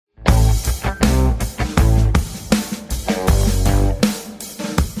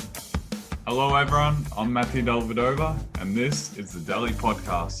Hello everyone, I'm Matthew Delvedova and this is the Daily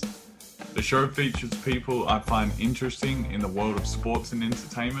Podcast. The show features people I find interesting in the world of sports and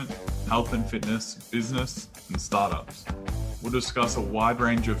entertainment, health and fitness, business and startups. We'll discuss a wide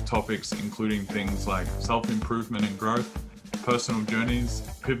range of topics including things like self-improvement and growth, personal journeys,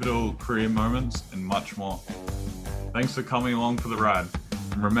 pivotal career moments and much more. Thanks for coming along for the ride.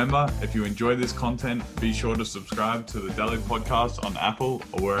 And remember, if you enjoy this content, be sure to subscribe to the Daily Podcast on Apple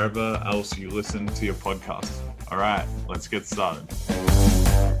or wherever else you listen to your podcast. All right, let's get started.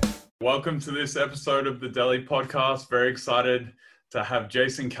 Welcome to this episode of the Daily Podcast. Very excited to have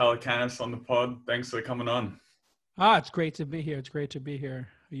Jason Calacanis on the pod. Thanks for coming on. It's great to be here. It's great to be here.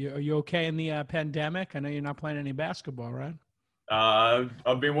 Are you okay in the pandemic? I know you're not playing any basketball, right?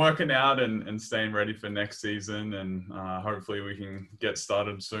 I've been working out and staying ready for next season, and hopefully we can get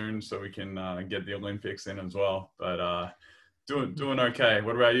started soon so we can get the Olympics in as well. But doing okay.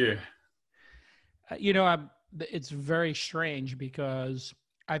 What about you? It's very strange because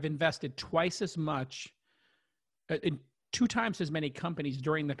I've invested twice as much in 2 times as many companies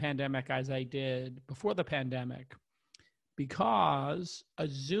during the pandemic as I did before the pandemic, because a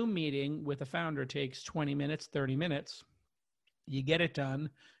Zoom meeting with a founder takes 20 minutes, 30 minutes. You get it done.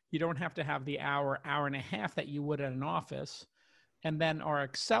 You don't have to have the hour and a half that you would at an office. And then our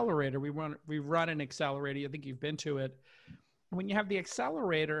accelerator, we run an accelerator. I think you've been to it. When you have the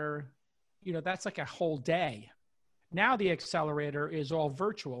accelerator, that's like a whole day. Now the accelerator is all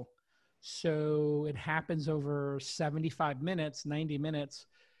virtual. So it happens over 75 minutes, 90 minutes.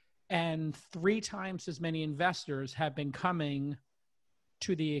 And 3 times as many investors have been coming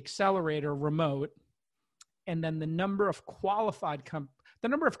to the accelerator remote. And then the number of the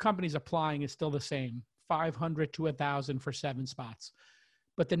number of companies applying is still the same, 500 to 1,000 for 7 spots.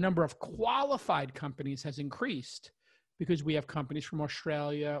 But the number of qualified companies has increased because we have companies from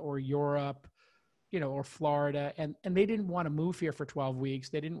Australia or Europe, or Florida, and they didn't want to move here for 12 weeks.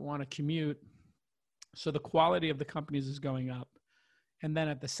 They didn't want to commute. So the quality of the companies is going up. And then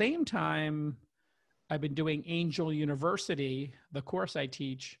at the same time, I've been doing Angel University, the course I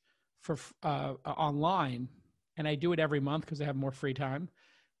teach, for online, and I do it every month because I have more free time.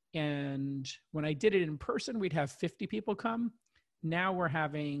 And when I did it in person, we'd have 50 people come. Now we're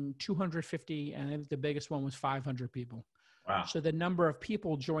having 250, and I think the biggest one was 500 people. Wow. So the number of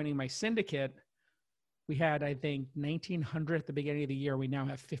people joining my syndicate, we had, I think, 1,900 at the beginning of the year. We now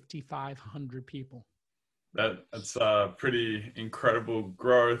have 5,500 people. That's pretty incredible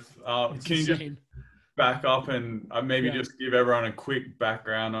growth. Can insane. You just back up and just give everyone a quick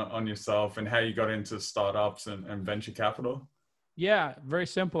background on yourself and how you got into startups and venture capital? Yeah, very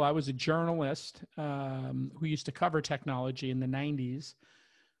simple. I was a journalist who used to cover technology in the 90s.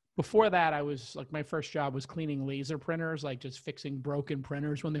 Before that, I was my first job was cleaning laser printers, just fixing broken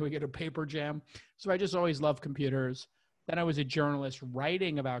printers when they would get a paper jam. So I just always loved computers. Then I was a journalist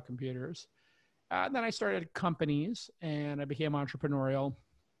writing about computers. Then I started companies and I became entrepreneurial.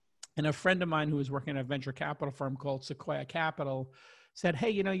 And a friend of mine who was working at a venture capital firm called Sequoia Capital said, hey,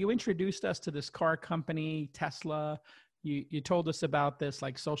 you introduced us to this car company, Tesla. You told us about this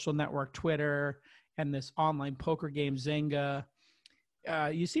social network, Twitter, and this online poker game, Zynga.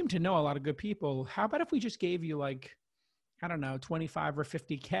 You seem to know a lot of good people. How about if we just gave you 25 or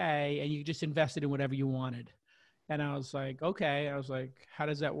 50K and you just invested in whatever you wanted? And I was like, okay. I was like, how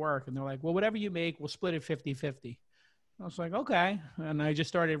does that work? And they're like, well, whatever you make, we'll split it 50-50. I was like, okay. And I just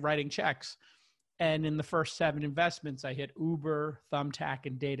started writing checks. And in the first 7 investments, I hit Uber, Thumbtack,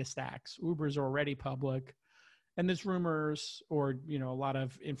 and DataStax. Uber's already public. And there's rumors or, a lot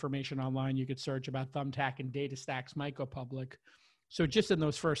of information online you could search about Thumbtack and DataStax might go public. So just in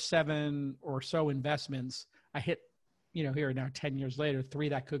those first 7 or so investments, I hit, here now 10 years later, 3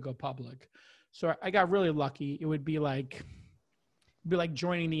 that could go public. So I got really lucky. It would be like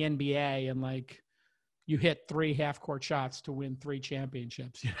joining the NBA and you hit 3 half-court shots to win 3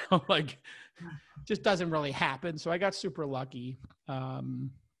 championships, just doesn't really happen. So I got super lucky.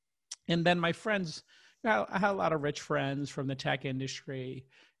 And then my friends, I had a lot of rich friends from the tech industry,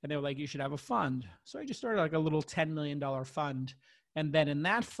 and they were like, you should have a fund. So I just started a little $10 million fund. And then in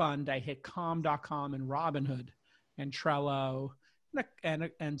that fund, I hit Calm.com and Robinhood and Trello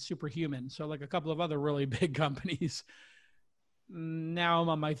and Superhuman. So a couple of other really big companies. Now I'm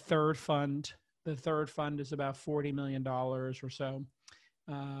on my 3rd fund. The 3rd fund is about $40 million or so.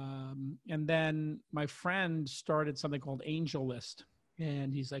 And then my friend started something called Angel List.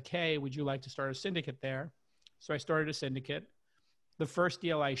 And he's like, hey, would you like to start a syndicate there? So I started a syndicate. The first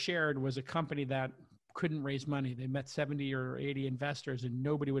deal I shared was a company that couldn't raise money. They met 70 or 80 investors and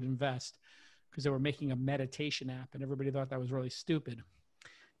nobody would invest because they were making a meditation app and everybody thought that was really stupid.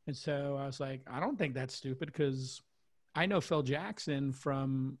 And so I was like, I don't think that's stupid because I know Phil Jackson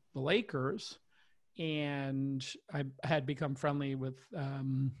from the Lakers, and I had become friendly with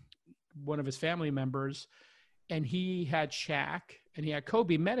one of his family members, and he had Shaq and he had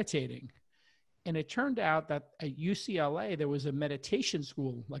Kobe meditating. And it turned out that at UCLA, there was a meditation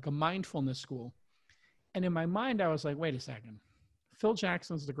school, like a mindfulness school. And in my mind, I was like, wait a second. Phil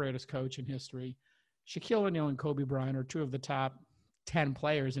Jackson's the greatest coach in history. Shaquille O'Neal and Kobe Bryant are two of the top 10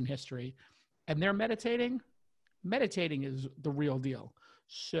 players in history. And they're meditating. Meditating is the real deal.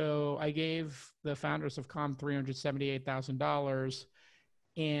 So I gave the founders of Calm $378,000.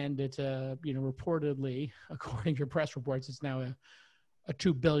 And it's reportedly, according to press reports, it's now a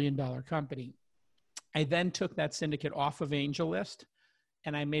 $2 billion company. I then took that syndicate off of AngelList,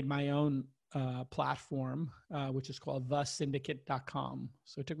 and I made my own platform, which is called thesyndicate.com.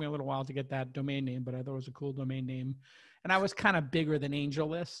 So it took me a little while to get that domain name, but I thought it was a cool domain name. And I was kind of bigger than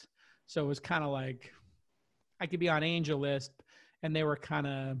AngelList. So it was kind of like I could be on AngelList, and they were kind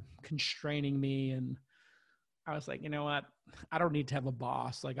of constraining me. And I was like, you know what? I don't need to have a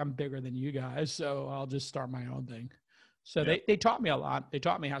boss. Like, I'm bigger than you guys, so I'll just start my own thing. So they taught me a lot. They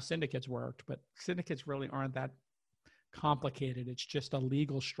taught me how syndicates worked, but syndicates really aren't that complicated. It's just a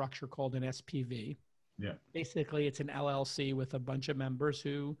legal structure called an SPV. Yeah. Basically, it's an LLC with a bunch of members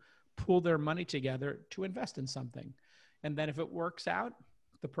who pool their money together to invest in something. And then if it works out,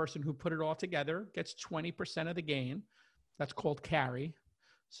 the person who put it all together gets 20% of the gain. That's called carry.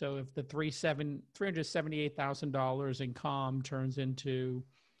 So if the $378,000 in Calm turns into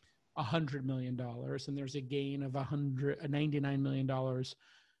 $100 million and there's a gain of $99 million,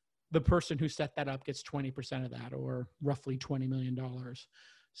 the person who set that up gets 20% of that, or roughly $20 million.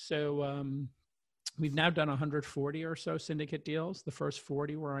 So we've now done 140 or so syndicate deals. The first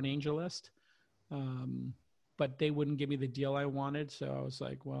 40 were on AngelList, but they wouldn't give me the deal I wanted. So I was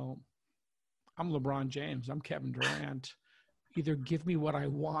like, well, I'm LeBron James. I'm Kevin Durant. Either give me what I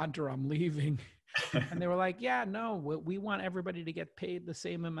want or I'm leaving. And they were like, yeah, no, we want everybody to get paid the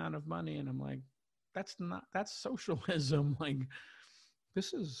same amount of money. And I'm like, that's socialism. Like,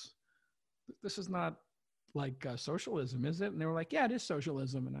 this is not like socialism, is it? And they were like, yeah, it is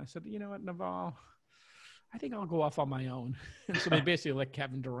socialism. And I said, you know what, Naval, I think I'll go off on my own. And so they basically let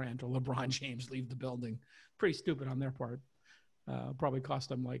Kevin Durant or LeBron James leave the building. Pretty stupid on their part. Probably cost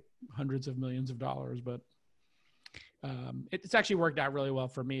them like hundreds of millions of dollars, but it's actually worked out really well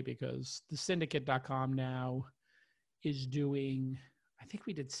for me because the syndicate.com now is doing, I think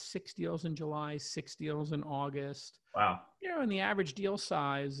we did 6 deals in July, 6 deals in August. Wow. And the average deal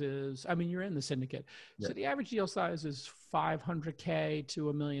size is, you're in the syndicate. Yeah. So the average deal size is $500K to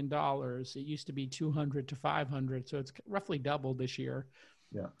 $1 million. It used to be 200 to 500. So it's roughly doubled this year.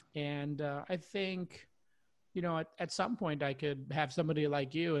 Yeah. And I think, at some point I could have somebody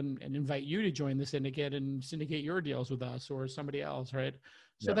like you and invite you to join the syndicate and syndicate your deals with us or somebody else, right?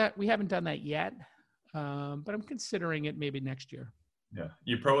 So that we haven't done that yet, but I'm considering it maybe next year. Yeah,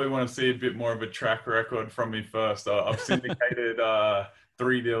 you probably want to see a bit more of a track record from me first. I've syndicated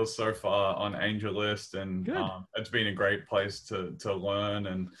 3 deals so far on AngelList, and it's been a great place to learn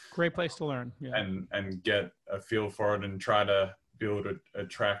and great place to learn, yeah. and get a feel for it and try to build a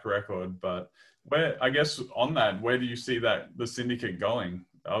track record. But where do you see that the syndicate going?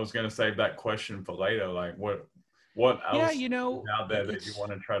 I was going to save that question for later. Like what else is out there that you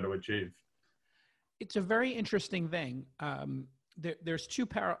want to try to achieve? It's a very interesting thing.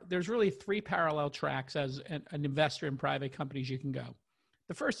 There's really 3 parallel tracks as an investor in private companies you can go.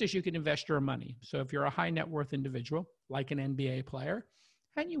 The first is you can invest your money. So if you're a high net worth individual, like an NBA player,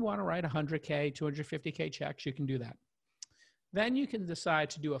 and you want to write 100K, 250K checks, you can do that. Then you can decide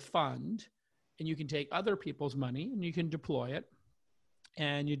to do a fund, and you can take other people's money and you can deploy it.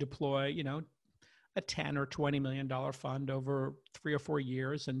 And you deploy, a $10 or $20 million fund over 3 or 4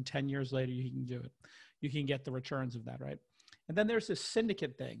 years, and 10 years later you can do it. You can get the returns of that, right? And then there's this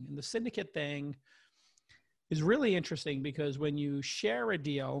syndicate thing. And the syndicate thing is really interesting because when you share a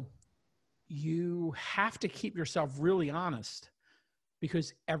deal, you have to keep yourself really honest,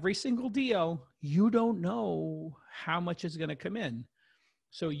 because every single deal, you don't know how much is going to come in.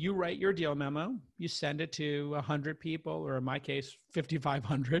 So you write your deal memo, you send it to 100 people, or in my case,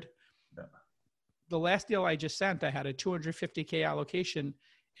 5,500. Yeah. The last deal I just sent, I had a 250K allocation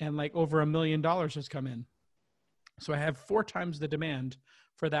and like over $1 million has come in. So I have 4 times the demand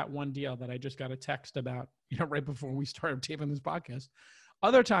for that one deal that I just got a text about, right before we started taping this podcast.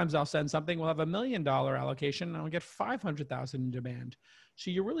 Other times I'll send something, we'll have $1 million allocation and I'll get 500,000 in demand. So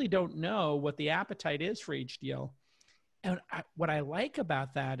you really don't know what the appetite is for each deal. And what I like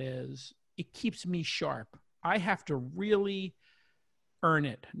about that is it keeps me sharp. I have to really earn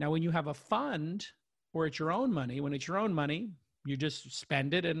it. Now, when you have a fund or it's your own money, when it's your own money, you just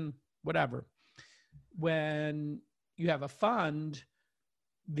spend it and whatever. When you have a fund,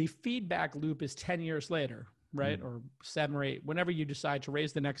 the feedback loop is 10 years later, right? Or 7 or 8, whenever you decide to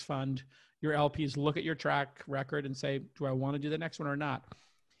raise the next fund, your LPs look at your track record and say, do I want to do the next one or not?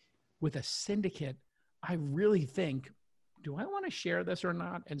 With a syndicate, I really think, do I want to share this or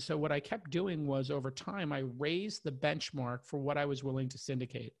not? And so what I kept doing was, over time, I raised the benchmark for what I was willing to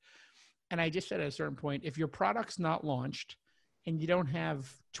syndicate. And I just said at a certain point, if your product's not launched and you don't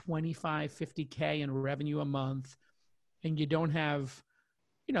have 25, 50K in revenue a month, and you don't have,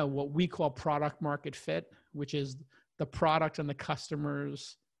 you know, what we call product market fit, which is the product and the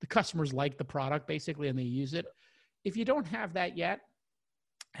customers like the product basically, and they use it. If you don't have that yet,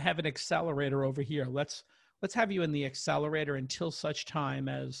 have an accelerator over here. Let's have you in the accelerator until such time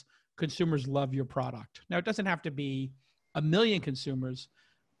as consumers love your product. Now, it doesn't have to be 1 million consumers,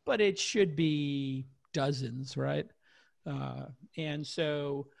 but it should be dozens, right? And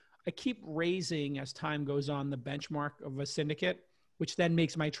so I keep raising, as time goes on, the benchmark of a syndicate, which then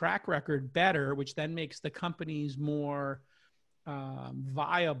makes my track record better, which then makes the companies more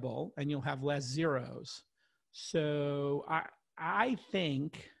viable, and you'll have less zeros. So I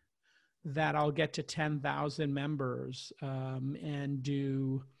think that I'll get to 10,000 members and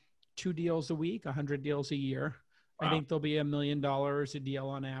do 2 deals a week, 100 deals a year. Wow. I think there'll be $1 million a deal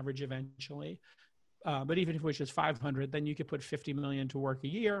on average eventually. But even if it was just 500, then you could put 50 million to work a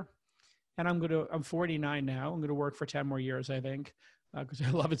year. And I'm 49 now. I'm going to work for 10 more years, I think, because I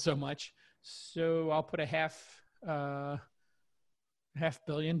love it so much. So I'll put a $500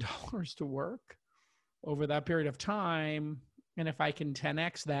 million to work over that period of time. And if I can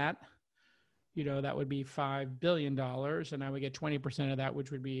 10x that, you know, that would be $5 billion, and I would get 20% of that,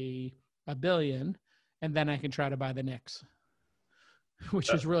 which would be $1 billion. And then I can try to buy the Knicks,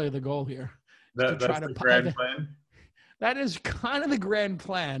 which is really the goal here. That's the grand plan. That is kind of the grand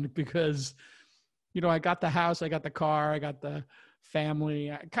plan, because, you know, I got the house, I got the car, I got the family.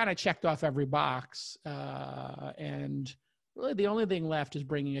 I kind of checked off every box. And really the only thing left is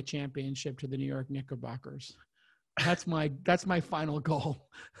bringing a championship to the New York Knickerbockers. That's my final goal,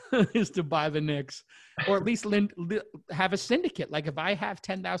 is to buy the Knicks, or at least have a syndicate. Like, if I have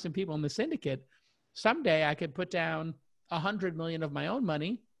 10,000 people in the syndicate, someday I could put down 100 million of my own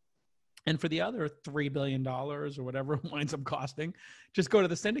money, and for the other $3 billion or whatever it winds up costing, just go to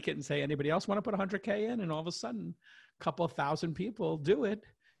the syndicate and say, anybody else want to put 100K in? And all of a sudden, a couple of thousand people do it.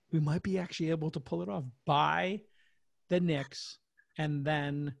 We might be actually able to pull it off. Buy the Knicks and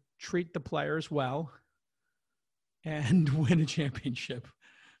then treat the players well and win a championship,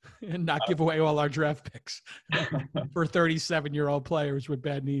 and not give away all our draft picks for 37-year-old players with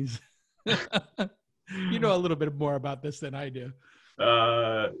bad knees. You know a little bit more about this than I do.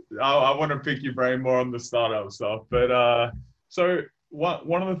 I want to pick your brain more on the startup stuff, but so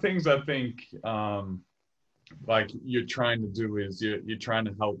one of the things I think like you're trying to do is you're trying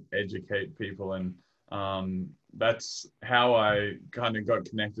to help educate people, and that's how I kind of got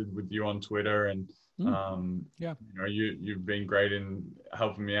connected with you on Twitter. And you know, you've been great in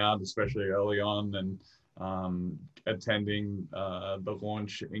helping me out, especially early on, and attending the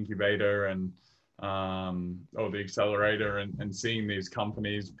launch incubator and or the accelerator, and seeing these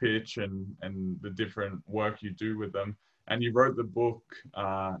companies pitch and the different work you do with them. And you wrote the book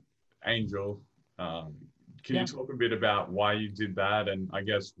Angel. Can you talk a bit about why you did that, and I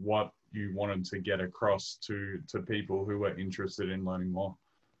guess what you wanted to get across to people who were interested in learning more?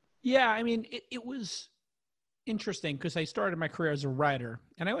 Yeah, I mean, it was interesting because I started my career as a writer,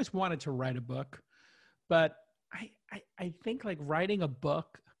 and I always wanted to write a book. But I think, like, writing a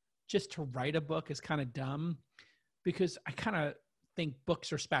book just to write a book is kind of dumb, because I kind of think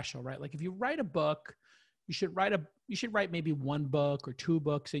books are special, right? Like, if you write a book, you should write maybe 1 book or 2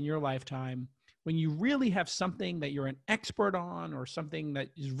 books in your lifetime, when you really have something that you're an expert on, or something that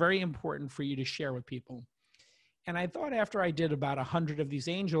is very important for you to share with people. And I thought, after I did about 100 of these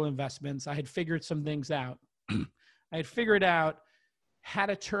angel investments, I had figured some things out. I had figured out how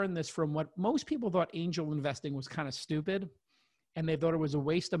to turn this from what most people thought angel investing was kind of stupid, and they thought it was a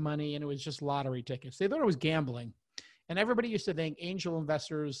waste of money and it was just lottery tickets. They thought it was gambling. And everybody used to think angel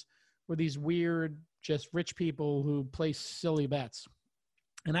investors were these weird, just rich people who place silly bets.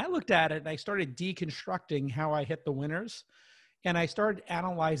 And I looked at it and I started deconstructing how I hit the winners, and I started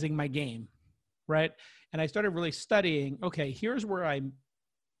analyzing my game, right? And I started really studying, okay, here's where I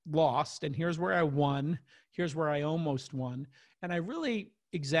lost, and here's where I won, here's where I almost won. And I really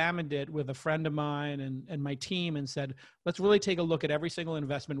examined it with a friend of mine and my team, and said, let's really take a look at every single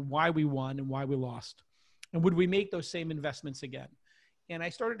investment, why we won and why we lost. And would we make those same investments again? And I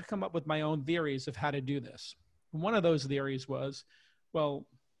started to come up with my own theories of how to do this. One of those theories was, well,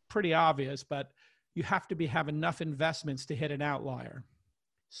 pretty obvious, but you have to have enough investments to hit an outlier.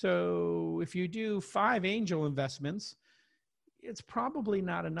 So if you do 5 angel investments, it's probably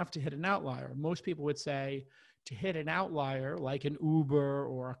not enough to hit an outlier. Most people would say to hit an outlier like an Uber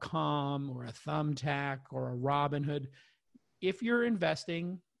or a Calm or a Thumbtack or a Robinhood, if you're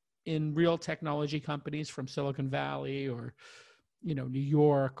investing in real technology companies from Silicon Valley or, New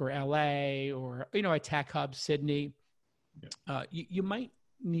York or LA or, a tech hub, Sydney, you might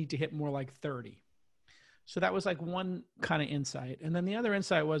need to hit more like 30. So that was like one kind of insight. And then the other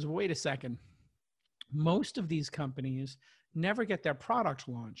insight was, wait a second, most of these companies never get their product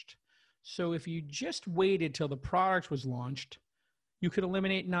launched. So if you just waited till the product was launched, you could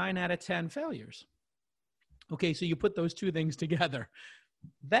eliminate 9 out of 10 failures. Okay, so you put those two things together.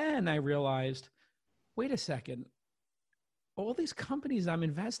 Then I realized, wait a second, all these companies I'm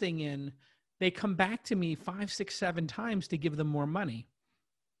investing in, they come back to me 5, 6, 7 times to give them more money.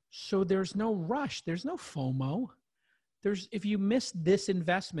 So there's no rush. There's no FOMO. If you miss this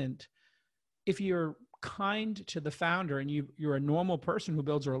investment, if you're kind to the founder and you're a normal person who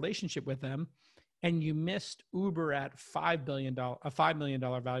builds a relationship with them, and you missed Uber at $5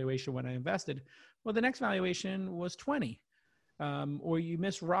 million valuation when I invested, well, the next valuation was 20. Or you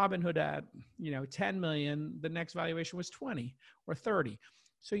missed Robinhood at 10 million, the next valuation was 20 or 30.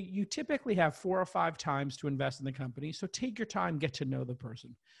 So you typically have 4 or 5 times to invest in the company. So take your time, get to know the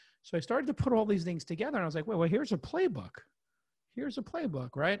person. So I started to put all these things together, and I was like, well, here's a playbook. Here's a playbook,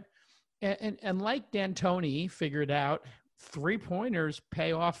 right? And like D'Antoni figured out, 3-pointers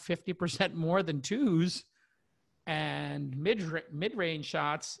pay off 50% more than 2s, and mid-range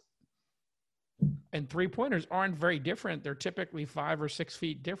shots and 3-pointers aren't very different. They're typically 5 or 6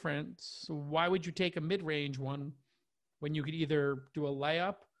 feet different. So why would you take a mid-range one when you could either do a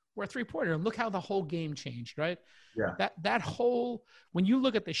layup or a 3-pointer? And look how the whole game changed, right? Yeah. That whole, when you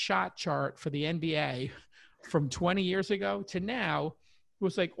look at the shot chart for the NBA from 20 years ago to now, it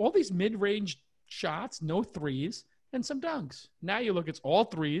was like all these mid-range shots, no 3s, and some dunks. Now you look, it's all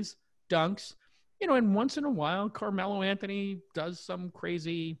 3s, dunks, and once in a while, Carmelo Anthony does some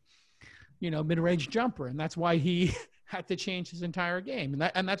crazy, mid-range jumper. And that's why he had to change his entire game.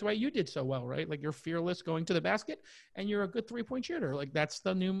 And that's why you did so well, right? Like, you're fearless going to the basket and you're a good 3-point shooter. Like, that's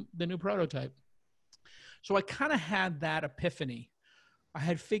the new prototype. So I kind of had that epiphany. I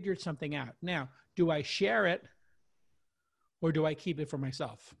had figured something out. Now, do I share it or do I keep it for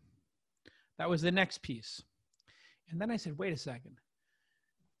myself? That was the next piece. And then I said, wait a second.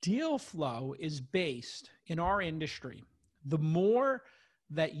 Deal flow is based in our industry. The more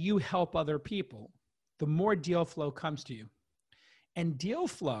that you help other people, the more deal flow comes to you. And deal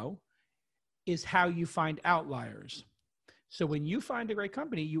flow is how you find outliers. So when you find a great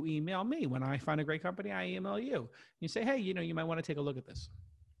company, you email me. When I find a great company, I email you. You say, hey, you might want to take a look at this.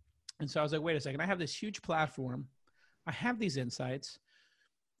 And so I was like, wait a second. I have this huge platform. I have these insights.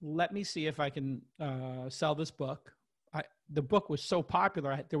 Let me see if I can sell this book. The book was so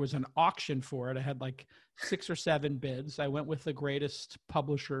popular, there was an auction for it. I had like 6 or 7 bids. I went with the greatest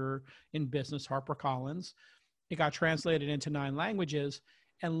publisher in business, HarperCollins. It got translated into 9 languages.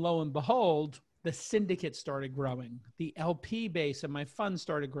 And lo and behold, the syndicate started growing. The LP base of my fund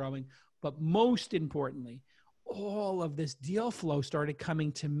started growing. But most importantly, all of this deal flow started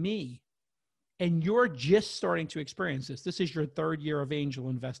coming to me. And you're just starting to experience this. This is your 3rd year of angel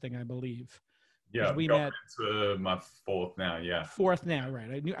investing, I believe. Yeah, we met into my 4th now. Yeah, 4th now,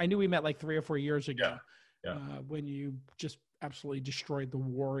 right? I knew we met like 3 or 4 years ago. Yeah. When you just absolutely destroyed the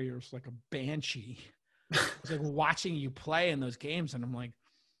Warriors like a banshee. It's like watching you play in those games, and I'm like,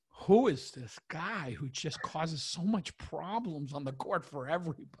 who is this guy who just causes so much problems on the court for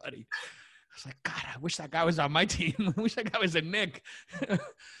everybody? I was like, God, I wish that guy was on my team. I wish that guy was a Knick.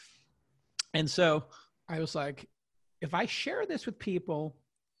 And so I was like, if I share this with people,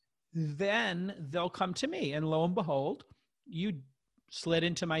 then they'll come to me. And lo and behold, you slid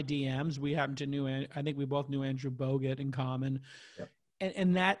into my DMs. We happen to I think we both knew Andrew Bogut in common. Yep.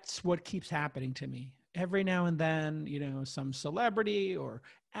 And that's what keeps happening to me. Every now and then, some celebrity or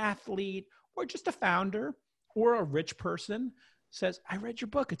athlete or just a founder or a rich person says, I read your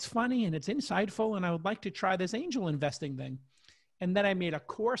book. It's funny and it's insightful, and I would like to try this angel investing thing. And then I made a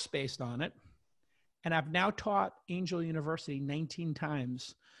course based on it. And I've now taught Angel University 19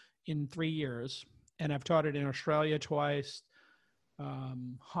 times in 3 years. And I've taught it in Australia twice,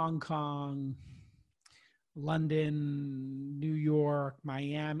 Hong Kong, London, New York,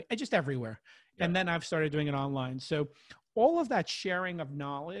 Miami, just everywhere. Yeah. And then I've started doing it online. So all of that sharing of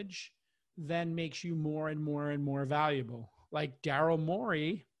knowledge then makes you more and more and more valuable. like Daryl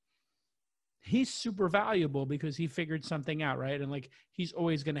Morey, he's super valuable because he figured something out, right? And like, he's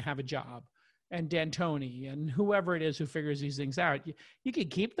always going to have a job. And D'Antoni and whoever it is who figures these things out, you can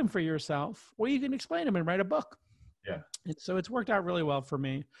keep them for yourself, or you can explain them and write a book. Yeah. And so it's worked out really well for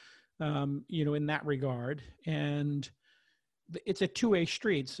me, in that regard. And it's a two-way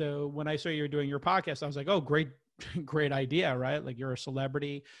street. So when I saw you were doing your podcast, I was like, oh, great, great idea, right? Like, you're a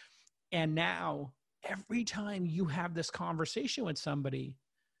celebrity. And now every time you have this conversation with somebody,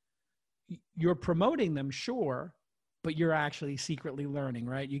 you're promoting them, sure, but you're actually secretly learning,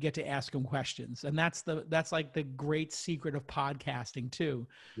 right? You get to ask them questions. And that's like the great secret of podcasting too.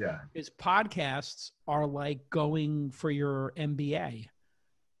 Yeah. Is podcasts are like going for your MBA.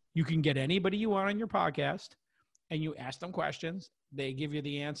 You can get anybody you want on your podcast and you ask them questions, they give you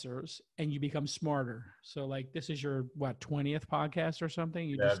the answers, and you become smarter. So like, this is your 20th podcast or something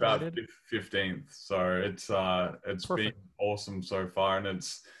you just started? About 15th. So it's been awesome so far. And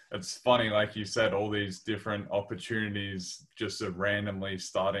it's funny, like you said, all these different opportunities just are randomly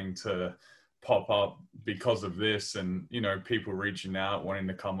starting to pop up because of this, and people reaching out, wanting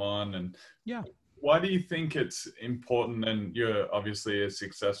to come on. And yeah, why do you think it's important? And you're obviously a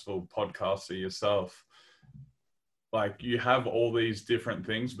successful podcaster yourself. Like, you have all these different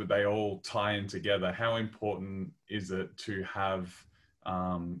things, but they all tie in together. How important is it to have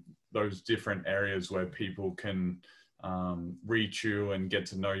those different areas where people can reach you and get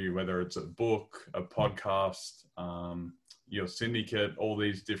to know you, whether it's a book, a podcast, your syndicate, all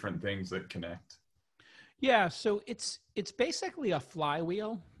these different things that connect? Yeah, so it's basically a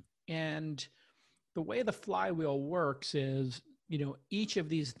flywheel. And the way the flywheel works is, each of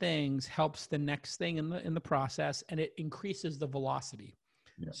these things helps the next thing in the process, and it increases the velocity.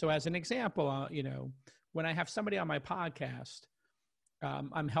 Yeah. So as an example, when I have somebody on my podcast,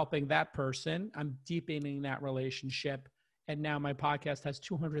 I'm helping that person, I'm deepening that relationship. And now my podcast has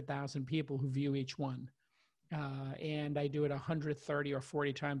 200,000 people who view each one. And I do it 130 or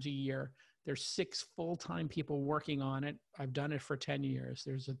 40 times a year. There's 6 full-time people working on it. I've done it for 10 years.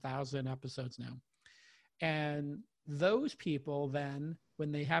 There's 1,000 episodes now. And those people then,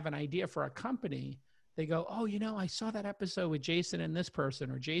 when they have an idea for a company, they go, oh, I saw that episode with Jason and this person,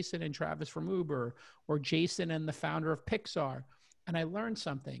 or Jason and Travis from Uber, or Jason and the founder of Pixar. And I learned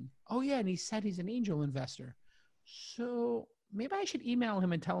something. Oh yeah. And he said he's an angel investor. So maybe I should email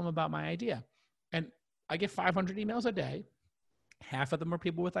him and tell him about my idea. And I get 500 emails a day. Half of them are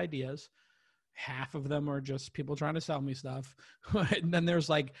people with ideas. Half of them are just people trying to sell me stuff. And then there's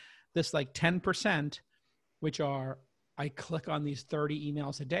like this 10%, which are, I click on these 30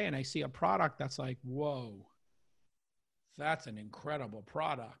 emails a day and I see a product that's like, whoa, that's an incredible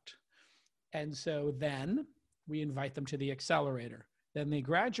product. And so then we invite them to the accelerator. Then they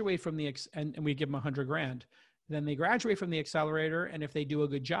graduate from and we give them $100,000. Then they graduate from the accelerator. And if they do a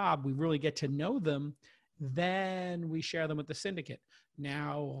good job, we really get to know them. Then we share them with the syndicate.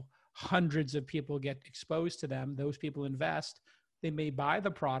 Now, hundreds of people get exposed to them. Those people invest. They may buy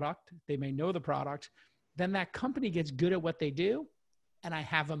the product. They may know the product. Then that company gets good at what they do, and I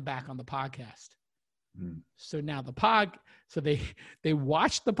have them back on the podcast. So now so they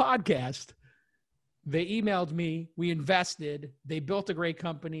watched the podcast. They emailed me. We invested. They built a great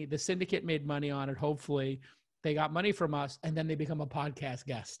company. The syndicate made money on it. Hopefully they got money from us, and then they become a podcast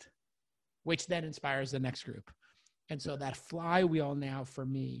guest, which then inspires the next group. And so that flywheel now for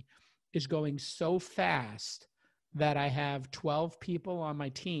me is going so fast that I have 12 people on my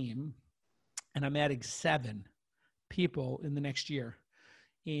team, and I'm adding 7 people in the next year.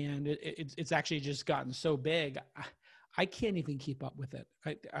 And it's actually just gotten so big. I can't even keep up with it.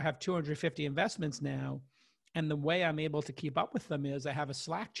 I have 250 investments now. And the way I'm able to keep up with them is I have a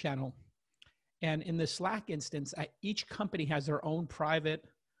Slack channel. And in the Slack instance, each company has their own private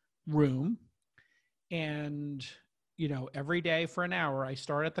room. And, every day for an hour, I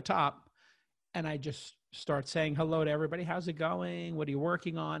start at the top and I just start saying hello to everybody. How's it going? What are you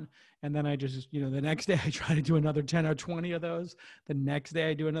working on? And then I just, the next day I try to do another 10 or 20 of those. The next day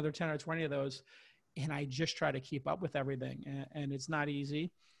I do another 10 or 20 of those. And I just try to keep up with everything. And it's not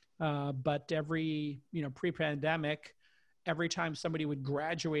easy. But every, pre-pandemic, every time somebody would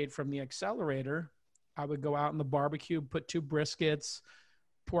graduate from the accelerator, I would go out in the barbecue, put 2 briskets,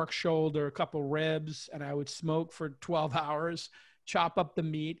 pork shoulder, a couple ribs, and I would smoke for 12 hours, chop up the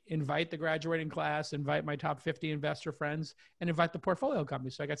meat, invite the graduating class, invite my top 50 investor friends, and invite the portfolio company.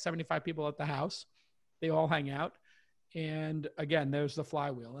 So I got 75 people at the house. They all hang out. And again, there's the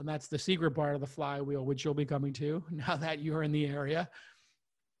flywheel. And that's the secret part of the flywheel, which you'll be coming to now that you're in the area.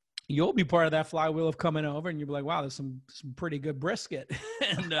 You'll be part of that flywheel of coming over and you'll be like, wow, there's some pretty good brisket.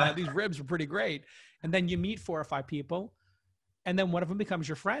 And these ribs are pretty great. And then you meet 4 or 5 people And then one of them becomes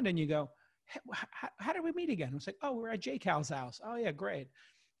your friend and you go, hey, how did we meet again? It's like, oh, we're at J Cal's house. Oh yeah, great.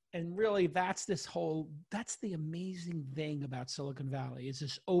 And really that's the amazing thing about Silicon Valley is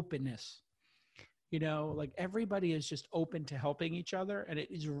this openness. Like everybody is just open to helping each other. And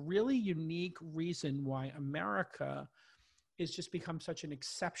it is a really unique reason why America has just become such an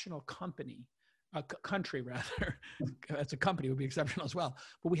exceptional country rather. As a company would be exceptional as well.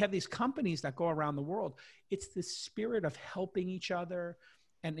 But we have these companies that go around the world. It's the spirit of helping each other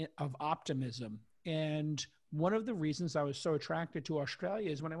and of optimism. And one of the reasons I was so attracted to Australia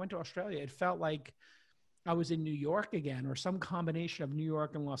is when I went to Australia, it felt like I was in New York again, or some combination of New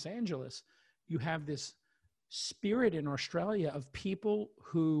York and Los Angeles. You have this spirit in Australia of people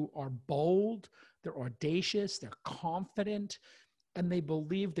who are bold, they're audacious, they're confident, and they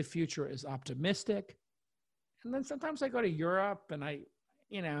believe the future is optimistic. And then sometimes I go to Europe and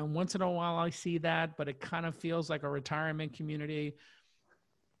once in a while I see that, but it kind of feels like a retirement community.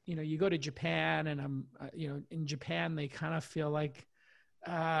 You go to Japan and in Japan, they kind of feel like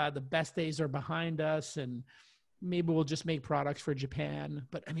the best days are behind us and maybe we'll just make products for Japan.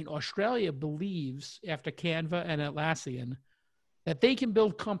 But Australia believes after Canva and Atlassian that they can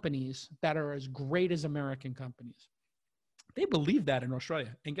build companies that are as great as American companies. They believe that in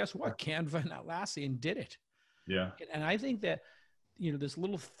Australia. And guess what? Canva and Atlassian did it. Yeah. And I think that, this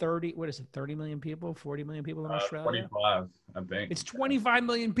little 30 million people, 40 million people in Australia? 25, I think. It's 25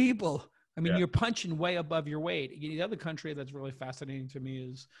 million people. Yeah. You're punching way above your weight. The other country that's really fascinating to me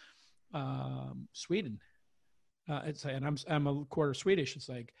is Sweden. And I'm a quarter Swedish. It's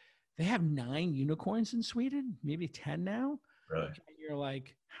like they have 9 unicorns in Sweden, maybe 10 now. Really? And you're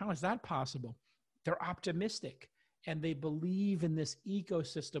like, how is that possible? They're optimistic and they believe in this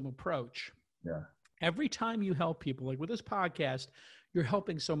ecosystem approach. Yeah. Every time you help people, like with this podcast, you're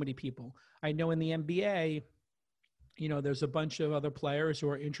helping so many people. I know in the NBA, there's a bunch of other players who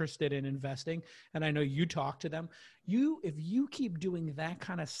are interested in investing. And I know you talk to them. If you keep doing that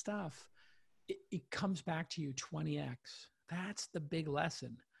kind of stuff, it comes back to you 20x. That's the big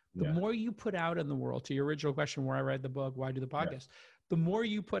lesson. The more you put out in the world, to your original question, where I read the book, why do the podcast? The more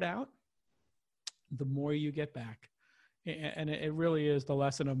you put out, the more you get back. And it really is the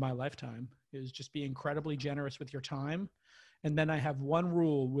lesson of my lifetime, is just be incredibly generous with your time. And then I have one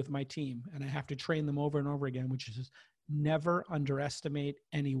rule with my team, and I have to train them over and over again, which is never underestimate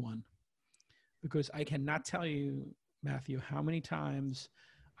anyone. Because I cannot tell you, Matthew, how many times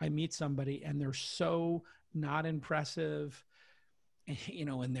I meet somebody and they're so not impressive,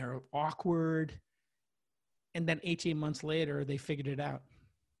 and they're awkward. And then 18 months later, they figured it out.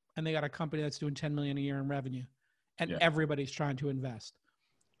 And they got a company that's doing 10 million a year in revenue. And everybody's trying to invest.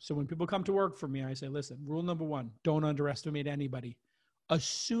 So when people come to work for me, I say, listen, rule number 1, don't underestimate anybody.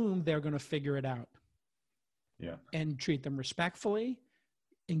 Assume they're going to figure it out. Yeah. And treat them respectfully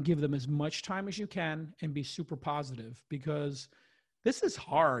and give them as much time as you can and be super positive, because this is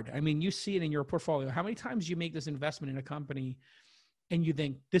hard. You see it in your portfolio. How many times you make this investment in a company and you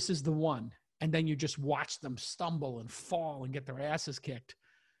think this is the one, and then you just watch them stumble and fall and get their asses kicked.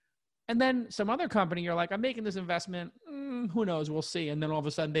 And then some other company, you're like, I'm making this investment. Who knows? We'll see. And then all of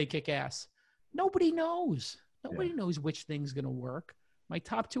a sudden they kick ass. Nobody knows. Nobody knows which thing's going to work. My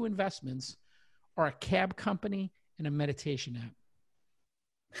top 2 investments are a cab company and a meditation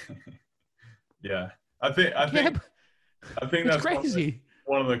app. Yeah. I think that's crazy.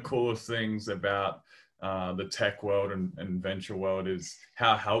 One of the coolest things about the tech world and venture world is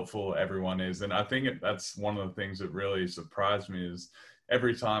how helpful everyone is. And I think that's one of the things that really surprised me is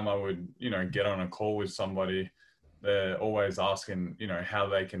every time I would, get on a call with somebody, they're always asking, how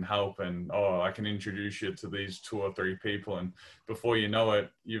they can help. And, I can introduce you to these 2 or 3 people. And before you know it,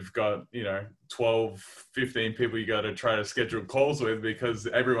 you've got, 12, 15 people you got to try to schedule calls with, because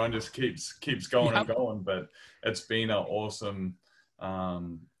everyone just keeps going and going. But it's been an awesome,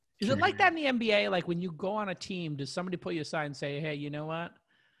 is it like that in the NBA? Like when you go on a team, does somebody pull you aside and say, hey, you know what?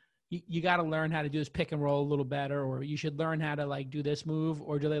 You got to learn how to do this pick and roll a little better, or you should learn how to do this move?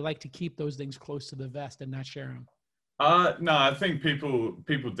 Or do they like to keep those things close to the vest and not share them? No, I think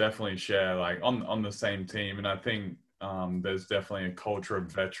people definitely share on the same team. And I think there's definitely a culture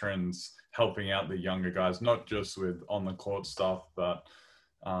of veterans helping out the younger guys, not just with on the court stuff, but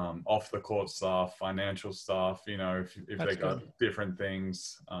off the court stuff, financial stuff, if they got different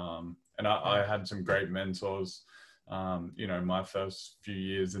things. And I had some great mentors, my first few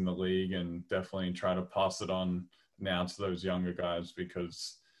years in the league, and definitely try to pass it on now to those younger guys,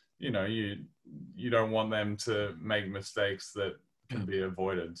 because, you don't want them to make mistakes that can be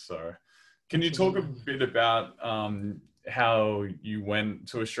avoided. So can you talk a bit about, how you went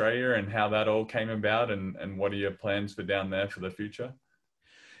to Australia and how that all came about, and what are your plans for down there for the future?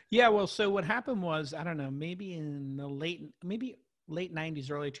 Yeah, well, so what happened was, I don't know, maybe in the maybe late 90s,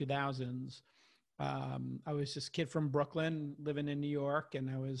 early 2000s, I was this kid from Brooklyn living in New York, and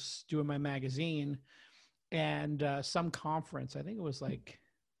I was doing my magazine, and some conference, I think it was like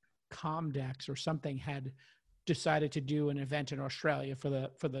Comdex or something, had decided to do an event in Australia for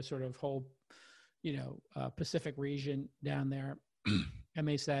the sort of whole, Pacific region down there. And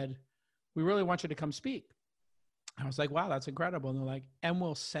they said, we really want you to come speak. I was like, wow, that's incredible. And they're like, and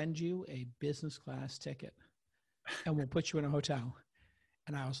we'll send you a business class ticket and we'll put you in a hotel.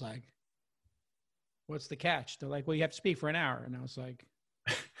 And I was like, what's the catch? They're like, well, you have to speak for an hour. And I was like,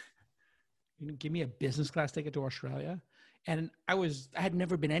 you give me a business class ticket to Australia? And I had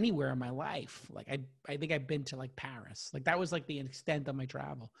never been anywhere in my life. Like I think I've been to like Paris. Like that was like the extent of my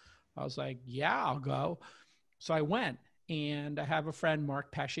travel. I was like, yeah, I'll go. So I went, and I have a friend,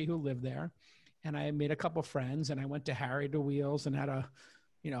 Mark Pesci, who lived there. And I made a couple friends, and I went to Harry DeWheels and had a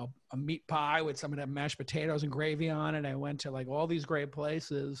meat pie with some of that mashed potatoes and gravy on it. I went to like all these great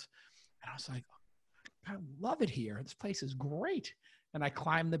places, and I was like, I love it here. This place is great. And I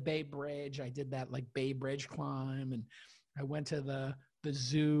climbed the Bay Bridge. I did that like Bay Bridge climb, and I went to the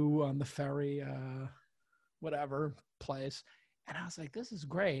zoo on the ferry, whatever place. And I was like, this is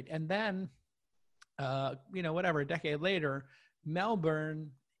great. And then, a decade later,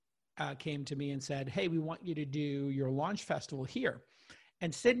 Melbourne came to me and said, hey, we want you to do your launch festival here.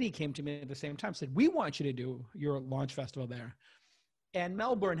 And Sydney came to me at the same time, said, we want you to do your launch festival there. And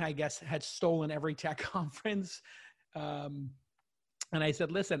Melbourne, I guess, had stolen every tech conference. And I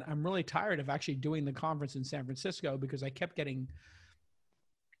said, listen, I'm really tired of actually doing the conference in San Francisco, because I kept getting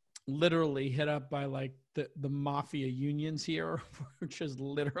literally hit up by like the mafia unions here, which is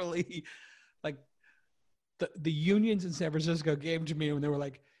literally like the unions in San Francisco came to me when they were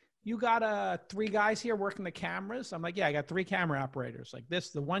like, you got 3 guys here working the cameras? I'm like, yeah, I got 3 camera operators. Like this,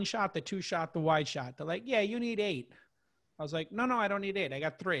 the 1 shot, the 2 shot, the wide shot. They're like, yeah, you need 8. I was like, no, I don't need 8. I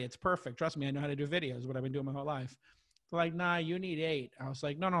got 3. It's perfect. Trust me, I know how to do videos, what I've been doing my whole life. They're like, nah, you need 8. I was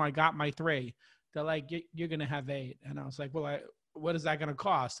like, no, I got my 3. They're like, you're going to have 8. And I was like, well, what is that going to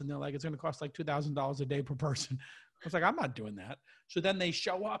cost? And they're like, it's going to cost like $2,000 a day per person. I was like, I'm not doing that. So then they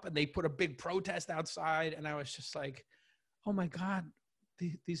show up and they put a big protest outside. And I was just like, oh my God,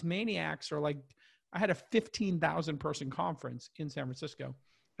 these maniacs are like, I had a 15,000 person conference in San Francisco.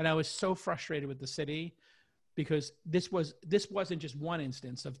 And I was so frustrated with the city, because this wasn't just one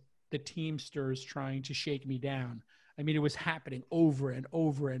instance of the Teamsters trying to shake me down. I mean, it was happening over and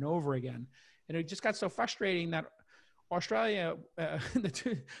over and over again. And it just got so frustrating that Australia,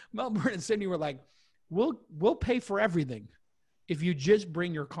 Melbourne and Sydney were like, we'll pay for everything. If you just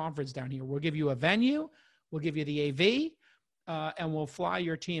bring your conference down here, we'll give you a venue, we'll give you the AV, and we'll fly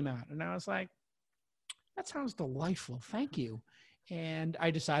your team out. And I was like, that sounds delightful. Thank you. And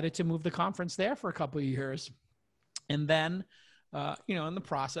I decided to move the conference there for a couple of years. And then, in the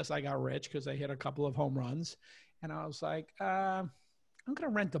process, I got rich because I hit a couple of home runs. And I was like, I'm going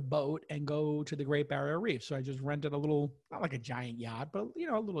to rent a boat and go to the Great Barrier Reef. So I just rented a little, not like a giant yacht, but,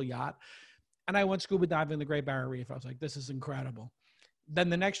 a little yacht. And I went scuba diving in the Great Barrier Reef. I was like, this is incredible. Then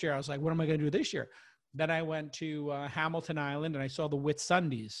the next year, I was like, what am I going to do this year? Then I went to Hamilton Island, and I saw the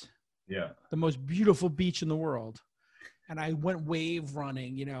Whitsundays. Yeah. The most beautiful beach in the world. And I went wave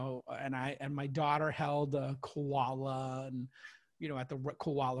running, and my daughter held a koala, and, at the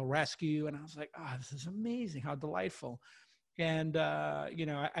koala rescue. And I was like, this is amazing. How delightful. And,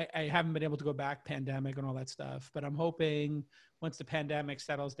 I haven't been able to go back, pandemic and all that stuff, but I'm hoping once the pandemic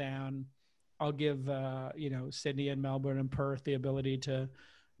settles down, I'll give, Sydney and Melbourne and Perth the ability to,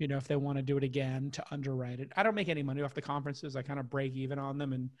 if they want to do it again, to underwrite it. I don't make any money off the conferences. I kind of break even on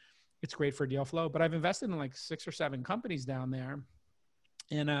them, and it's great for deal flow, but I've invested in like 6 or 7 companies down there.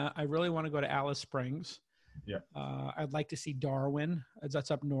 And I really want to go to Alice Springs. Yeah. I'd like to see Darwin, as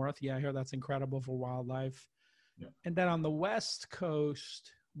that's up north. Yeah, I hear that's incredible for wildlife. Yeah. And then on the West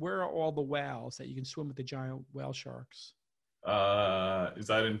Coast, where are all the whales that you can swim with the giant whale sharks? Is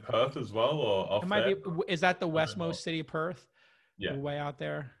that in Perth as well, or off there? Is that the westmost city, Perth? Yeah. Way out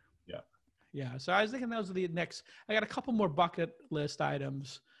there? Yeah. Yeah. So I was thinking those are the next. I got a couple more bucket list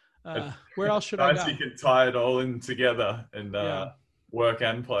items. Where else should I go? You can tie it all in together and work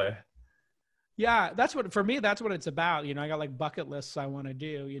and play. Yeah, that's what it's about. I got like bucket lists I want to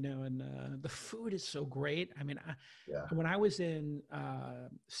do, and the food is so great. I mean, when I was in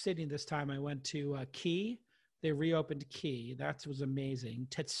Sydney this time, I went to Key. They reopened Key. That was amazing.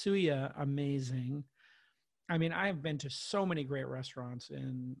 Tetsuya, amazing. I mean, I've been to so many great restaurants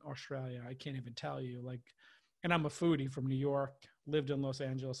in Australia. I can't even tell you. Like, And I'm a foodie from New York, lived in Los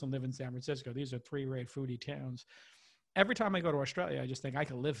Angeles, and live in San Francisco. These are three great foodie towns. Every time I go to Australia, I just think I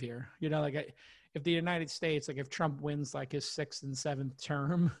could live here. You know, like if the United States, like if Trump wins like his 6th and 7th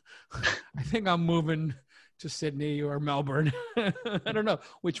term, I think I'm moving to Sydney or Melbourne. I don't know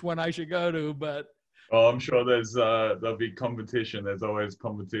which one I should go to, but Well, I'm sure there'll be competition. There's always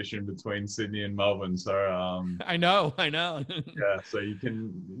competition between Sydney and Melbourne. So I know. yeah, so you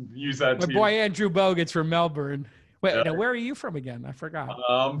can use that My to boy Andrew Bogut's from Melbourne. Wait, yeah. now where are you from again? I forgot.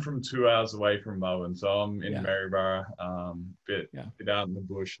 I'm from 2 hours away from Melbourne, so I'm in Yeah. Maryborough, bit Yeah. out in the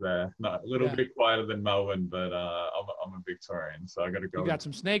bush there. Not, a little Yeah. bit quieter than Melbourne, but I'm a Victorian, so I got to go. You got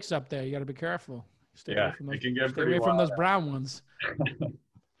some snakes up there. You got to be careful. Stay Yeah, away from those. it can get Stay pretty away from wild. those brown ones.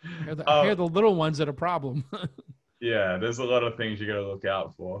 I hear the little ones that are a problem. Yeah, there's a lot of things you got to look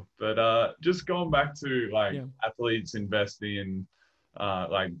out for. But just going back to like Yeah. athletes investing in,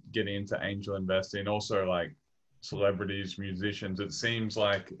 like getting into angel investing, also like celebrities, musicians, it seems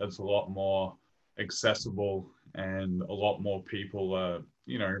like it's a lot more accessible and a lot more people are,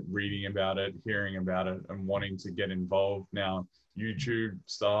 reading about it, hearing about it, and wanting to get involved. Now, YouTube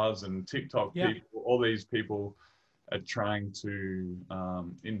stars and TikTok Yeah. people, all these people are trying to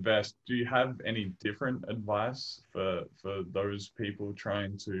invest. Do you have any different advice for those people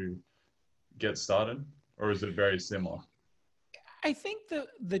trying to get started, or is it very similar? I think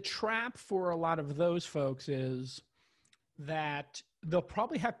the trap for a lot of those folks is that they'll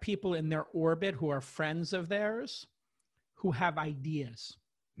probably have people in their orbit who are friends of theirs who have ideas.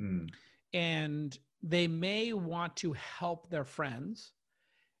 Mm. And they may want to help their friends,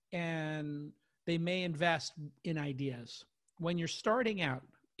 and they may invest in ideas. When you're starting out,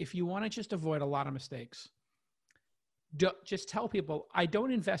 if you want to just avoid a lot of mistakes, just tell people, I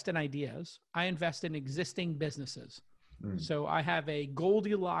don't invest in ideas. I invest in existing businesses. So I have a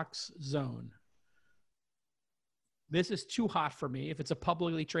Goldilocks zone. This is too hot for me. If it's a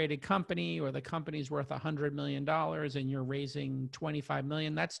publicly traded company or the company's worth $100 million and you're raising 25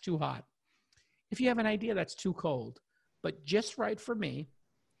 million, that's too hot. If you have an idea, that's too cold. But just right for me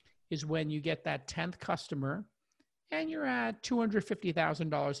is when you get that 10th customer and you're at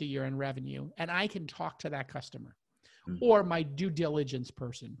 $250,000 a year in revenue, and I can talk to that customer. Or my due diligence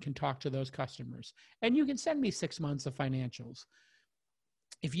person can talk to those customers, and you can send me 6 months of financials.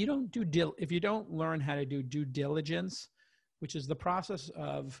 If you don't learn how to do due diligence, which is the process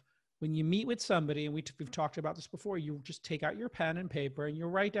of when you meet with somebody, and we've talked about this before, you just take out your pen and paper and you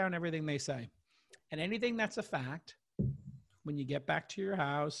write down everything they say, and anything that's a fact. When you get back to your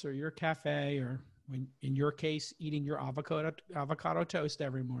house or your cafe, or when, in your case, eating your avocado toast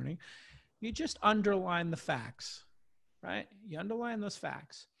every morning, you just underline the facts. Right? You underline those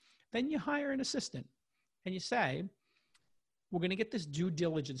facts. Then you hire an assistant and you say, we're going to get this due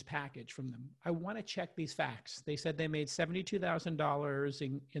diligence package from them. I want to check these facts. They said they made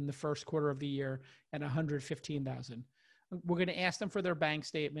 $72,000 in the first quarter of the year and $115,000. We're going to ask them for their bank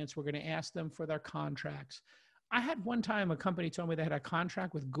statements. We're going to ask them for their contracts. I had one time a company told me they had a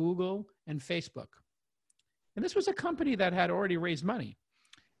contract with Google and Facebook. And this was a company that had already raised money.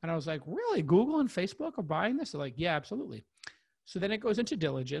 And I was like, really? Google and Facebook are buying this? They're like, yeah, absolutely. So then it goes into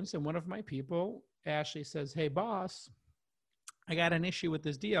diligence. And one of my people, Ashley, says, hey, boss, I got an issue with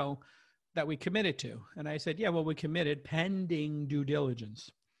this deal that we committed to. And I said, yeah, well, we committed pending due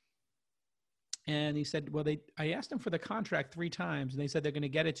diligence. And he said, well, I asked them for the contract 3 times, and they said they're going to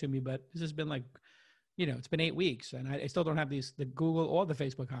get it to me. But this has been like, it's been 8 weeks, and I still don't have the Google or the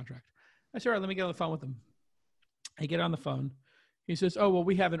Facebook contract. I said, all right, let me get on the phone with them. I get on the phone. He says, oh, well,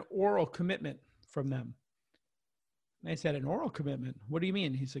 we have an oral commitment from them. And I said, an oral commitment? What do you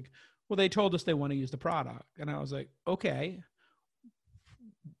mean? He's like, well, they told us they want to use the product. And I was like, okay,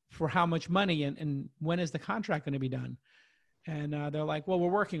 for how much money and when is the contract going to be done? And they're like, well, we're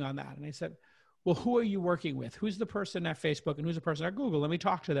working on that. And I said, well, who are you working with? Who's the person at Facebook and who's the person at Google? Let me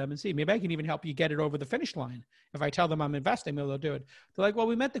talk to them and see. Maybe I can even help you get it over the finish line. If I tell them I'm investing, maybe they'll do it. They're like, well,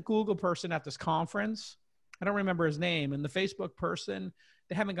 we met the Google person at this conference. I don't remember his name. And the Facebook person,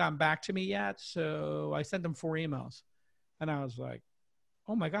 they haven't gotten back to me yet. So I sent them 4 emails. And I was like,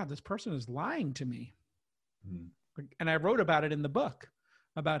 oh my God, this person is lying to me. And I wrote about it in the book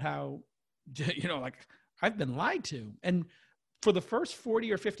about how, like I've been lied to. And for the first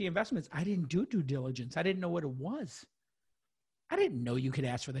 40 or 50 investments, I didn't do due diligence. I didn't know what it was. I didn't know you could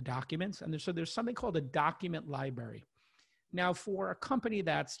ask for the documents. And so there's something called a document library. Now, for a company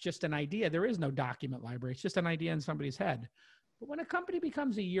that's just an idea, there is no document library. It's just an idea in somebody's head. But when a company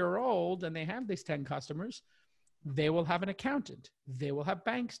becomes a year old and they have these 10 customers, they will have an accountant. They will have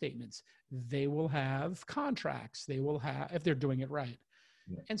bank statements. They will have contracts. They will have, if they're doing it right.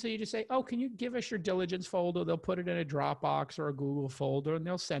 And so you just say, oh, can you give us your diligence folder? They'll put it in a Dropbox or a Google folder and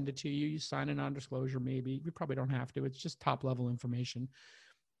they'll send it to you. You sign a non-disclosure maybe. You probably don't have to. It's just top level information.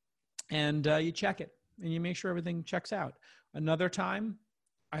 And you check it and you make sure everything checks out. Another time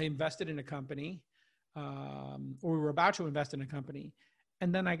I invested in a company or we were about to invest in a company.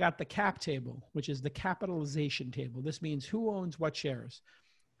 And then I got the cap table, which is the capitalization table. This means who owns what shares.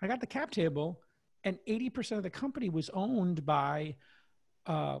 I got the cap table and 80% of the company was owned by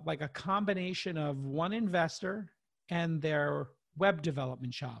like a combination of one investor and their web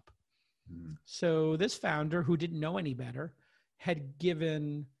development shop. Mm-hmm. So this founder, who didn't know any better, had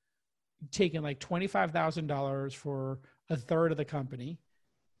taken like $25,000 for a third of the company,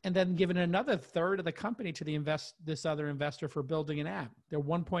 and then given another third of the company to this other investor for building an app, their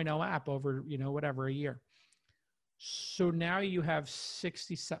 1.0 app over, whatever, a year. So now you have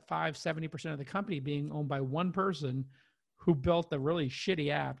 65-70% of the company being owned by one person who built a really shitty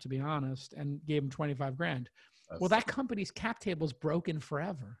app, to be honest, and gave him 25 grand. Well, that company's cap table is broken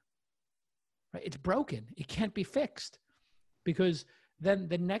forever. Right? It's broken. It can't be fixed because then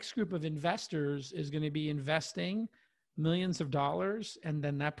the next group of investors is going to be investing millions of dollars, and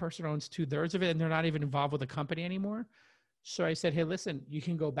then that person owns 2/3 of it, and they're not even involved with the company anymore. So I said, hey, listen, you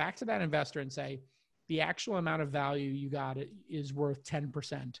can go back to that investor and say, the actual amount of value you got is worth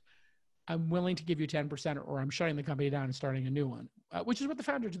 10%. I'm willing to give you 10%, or I'm shutting the company down and starting a new one, which is what the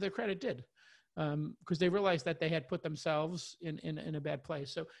founder, to their credit, did, because they realized that they had put themselves in a bad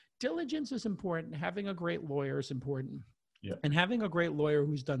place. So diligence is important. Having a great lawyer is important. Yeah. And having a great lawyer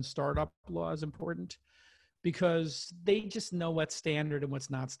who's done startup law is important because they just know what's standard and what's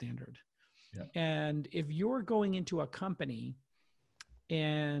not standard. Yeah. And if you're going into a company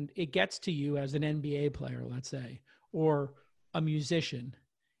and it gets to you as an NBA player, let's say, or a musician,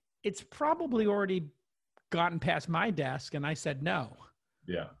 it's probably already gotten past my desk and I said no.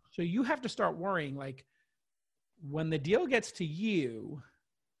 Yeah. So you have to start worrying, like, when the deal gets to you,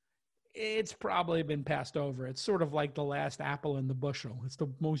 it's probably been passed over. It's sort of like the last apple in the bushel. It's the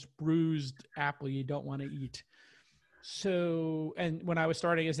most bruised apple you don't want to eat. So, and when I was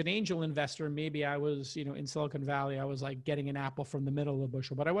starting as an angel investor, maybe I was, in Silicon Valley, I was like getting an apple from the middle of the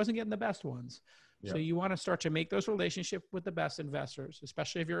bushel, but I wasn't getting the best ones. Yeah. So you want to start to make those relationships with the best investors,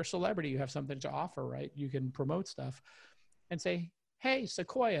 especially if you're a celebrity, you have something to offer, right? You can promote stuff and say, hey,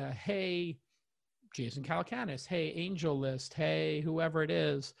 Sequoia, hey, Jason Calacanis, hey, Angel List, hey, whoever it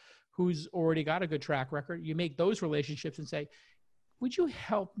is who's already got a good track record. You make those relationships and say, would you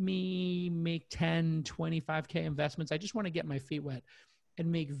help me make 10, 25K investments? I just want to get my feet wet and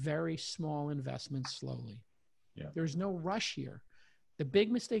make very small investments slowly. Yeah. There's no rush here. The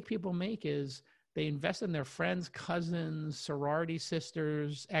big mistake people make is they invest in their friends, cousins, sorority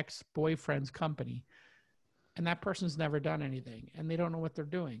sisters, ex-boyfriend's company. And that person's never done anything and they don't know what they're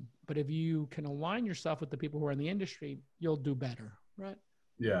doing. But if you can align yourself with the people who are in the industry, you'll do better, right?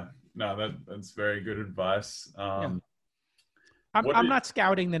 Yeah, no, that's very good advice. Yeah. I'm not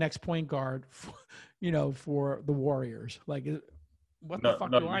scouting the next point guard, for the Warriors. Like, what the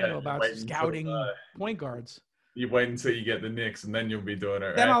fuck do I know about scouting point guards? You wait until you get the Knicks and then you'll be doing it,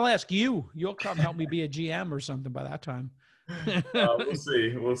 right? Then I'll ask you. You'll come help me be a GM or something by that time. We'll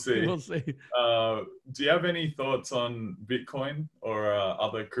see. We'll see. Do you have any thoughts on Bitcoin or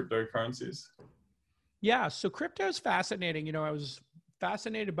other cryptocurrencies? Yeah, so crypto is fascinating. I was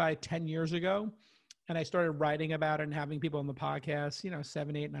fascinated by it 10 years ago, and I started writing about it and having people on the podcast,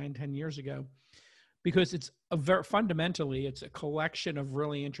 7, 8, 9, 10 years ago, because it's fundamentally, it's a collection of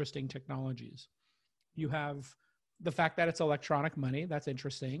really interesting technologies. You have the fact that it's electronic money. That's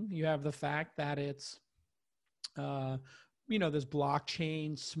interesting. You have the fact that it's, there's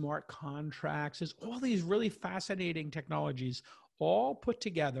blockchain, smart contracts. There's all these really fascinating technologies all put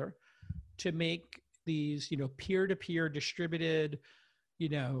together to make these, peer-to-peer distributed,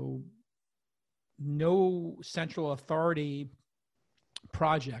 no central authority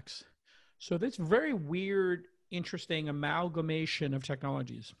projects. So this very weird, interesting amalgamation of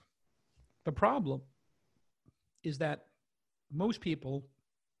technologies. The problem is that most people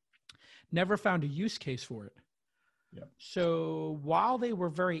never found a use case for it. Yeah. So while they were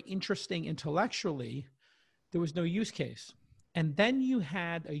very interesting intellectually, there was no use case. And then you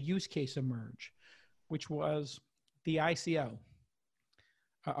had a use case emerge, which was the ICO,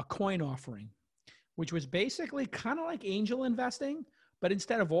 a coin offering, which was basically kind of like angel investing, but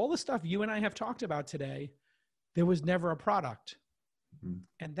instead of all the stuff you and I have talked about today, there was never a product. Mm-hmm.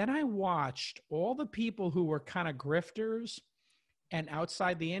 And then I watched all the people who were kind of grifters and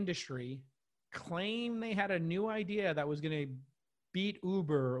outside the industry claim they had a new idea that was going to beat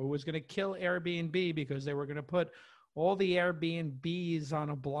Uber or was going to kill Airbnb because they were going to put all the Airbnbs on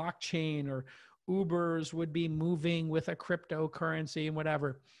a blockchain, or Ubers would be moving with a cryptocurrency and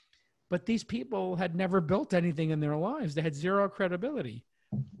whatever. But these people had never built anything in their lives. They had zero credibility.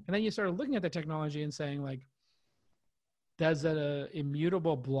 And then you started looking at the technology and saying, like, does an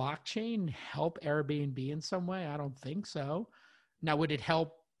immutable blockchain help Airbnb in some way? I don't think so. Now, would it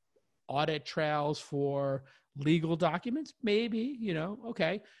help audit trails for legal documents? Maybe,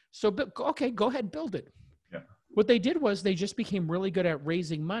 okay. So, but okay, go ahead, build it. Yeah. What they did was they just became really good at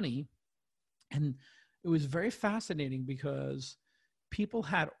raising money. And it was very fascinating because people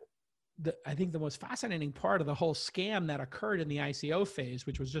had I think the most fascinating part of the whole scam that occurred in the ICO phase,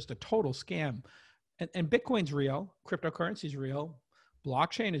 which was just a total scam. And Bitcoin's real, cryptocurrency is real,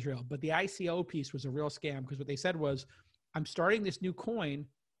 blockchain is real, but the ICO piece was a real scam because what they said was, I'm starting this new coin.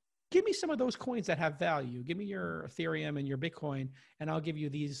 Give me some of those coins that have value. Give me your Ethereum and your Bitcoin, and I'll give you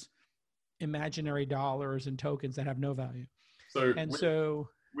these imaginary dollars and tokens that have no value. So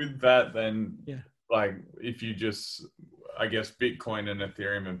with that, then, yeah, like if you just, I guess Bitcoin and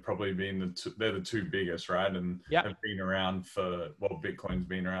Ethereum have probably been they're the two biggest, right? And have been around Bitcoin's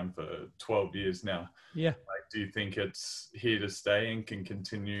been around for 12 years now. Yeah. Like, do you think it's here to stay and can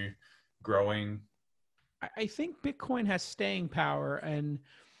continue growing? I think Bitcoin has staying power, and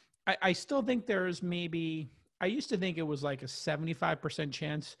I still think there's I used to think it was like a 75%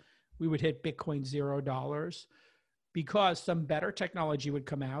 chance we would hit Bitcoin $0 because some better technology would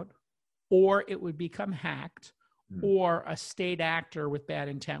come out, or it would become hacked, or a state actor with bad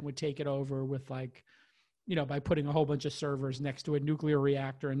intent would take it over with by putting a whole bunch of servers next to a nuclear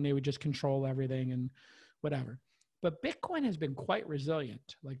reactor, and they would just control everything and whatever. But Bitcoin has been quite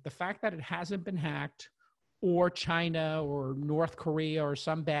resilient. Like the fact that it hasn't been hacked, or China or North Korea or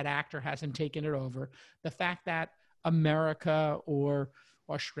some bad actor hasn't taken it over, the fact that America or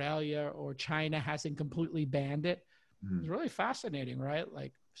Australia or China hasn't completely banned it is really fascinating, right?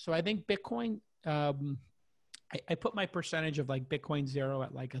 So I think Bitcoin, I put my percentage of Bitcoin zero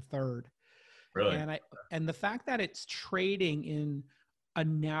at like a third. Really? And the fact that it's trading in a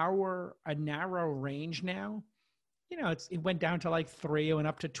narrow range now, it went down to 3, it went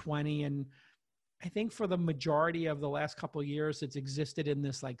up to 20. And I think for the majority of the last couple of years, it's existed in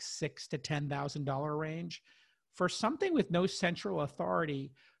this $6,000 to $10,000 range. For something with no central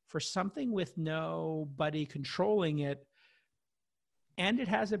authority, for something with nobody controlling it, and it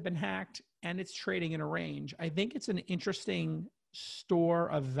hasn't been hacked, and it's trading in a range, I think it's an interesting store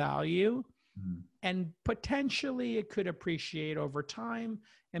of value, and potentially it could appreciate over time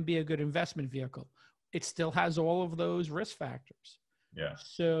and be a good investment vehicle. It still has all of those risk factors. Yeah.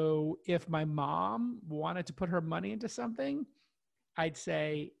 So if my mom wanted to put her money into something, I'd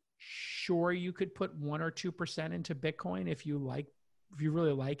say, sure, you could put 1 or 2% into Bitcoin if you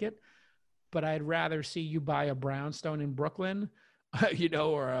really like it. But I'd rather see you buy a brownstone in Brooklyn,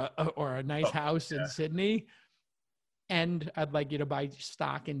 or a nice house in Sydney. And I'd like you to buy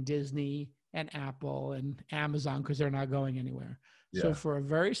stock in Disney and Apple and Amazon because they're not going anywhere. Yeah. So for a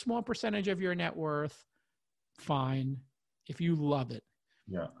very small percentage of your net worth, fine. If you love it.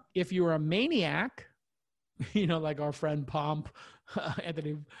 Yeah. If you're a maniac, like our friend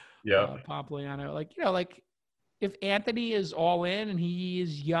Anthony Pompliano, if Anthony is all in and he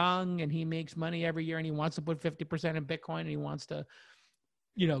is young and he makes money every year and he wants to put 50% in Bitcoin and he wants to,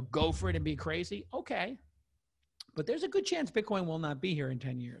 go for it and be crazy, okay. But there's a good chance Bitcoin will not be here in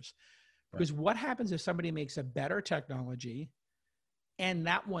 10 years. Because what happens if somebody makes a better technology and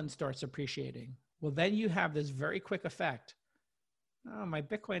that one starts appreciating? Well, then you have this very quick effect. Oh, my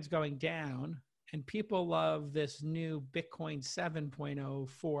Bitcoin's going down and people love this new Bitcoin 7.0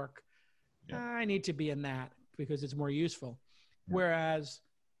 fork. Yeah. I need to be in that because it's more useful. Yeah. Whereas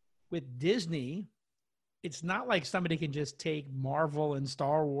with Disney, it's not like somebody can just take Marvel and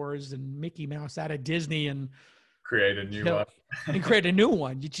Star Wars and Mickey Mouse out of Disney and create a new one. And create a new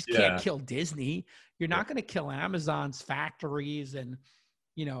one. You just can't kill Disney. You're not going to kill Amazon's factories and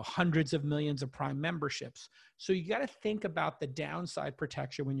hundreds of millions of Prime memberships. So you got to think about the downside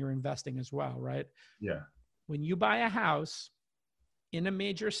protection when you're investing as well, right? Yeah. When you buy a house in a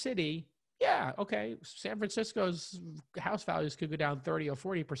major city, okay, San Francisco's house values could go down 30 or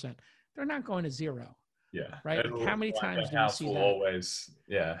 40%. They're not going to zero. Yeah. Right. How many times do we see that? Always,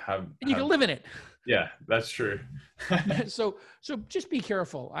 have. And you can live in it. Yeah, that's true. So just be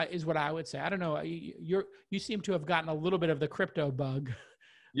careful is what I would say. I don't know. You seem to have gotten a little bit of the crypto bug.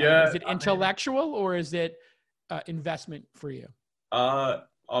 Is it intellectual or is it investment for you?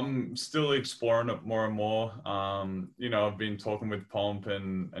 I'm still exploring it more and more. I've been talking with Pomp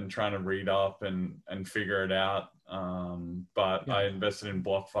and trying to read up and figure it out. But Yeah. I invested in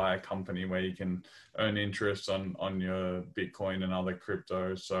BlockFi, a company where you can earn interest on your Bitcoin and other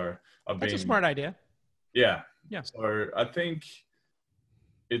cryptos. So That's a smart idea. yeah. Yeah. So I think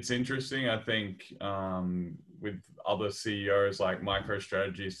it's interesting. I think with other CEOs like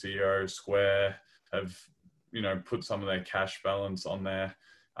MicroStrategy CEO, Square have, put some of their cash balance on there.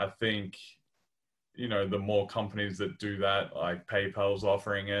 I think, the more companies that do that, like PayPal's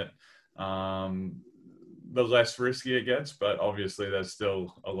offering it, the less risky it gets, but obviously there's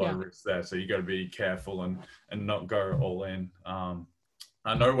still a lot of risk there. So you got to be careful and not go all in.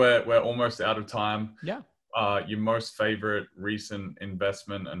 I know we're almost out of time. Yeah. Your most favorite recent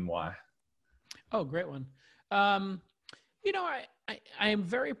investment and why? Oh, great one. I am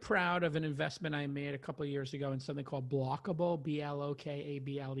very proud of an investment I made a couple of years ago in something called Blockable,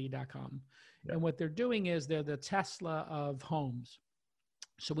 BLOKABLE.com. Yeah. And what they're doing is they're the Tesla of homes.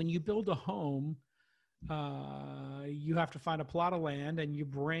 So when you build a home, you have to find a plot of land and you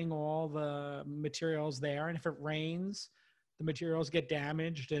bring all the materials there. And if it rains, the materials get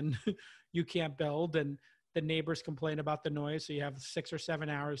damaged and you can't build, and the neighbors complain about the noise. So you have 6 or 7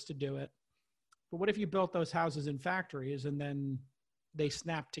 hours to do it. But what if you built those houses in factories and then they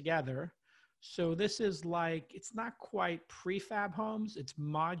snap together? So this is like, it's not quite prefab homes, it's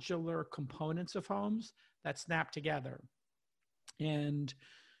modular components of homes that snap together. And,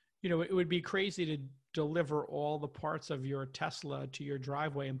 it would be crazy to deliver all the parts of your Tesla to your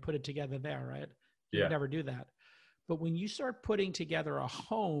driveway and put it together there, right? You'd never do that. But when you start putting together a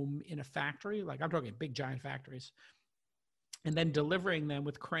home in a factory, like I'm talking big giant factories, and then delivering them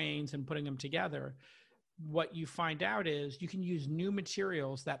with cranes and putting them together, what you find out is you can use new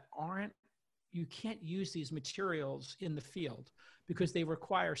materials you can't use these materials in the field because they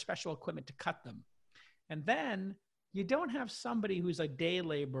require special equipment to cut them. And then you don't have somebody who's a day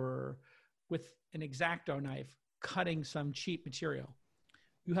laborer with an X-Acto knife cutting some cheap material.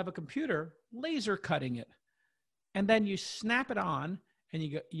 You have a computer laser cutting it. And then you snap it on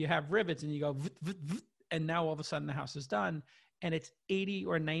and you have rivets and you go, and now all of a sudden the house is done, and it's 80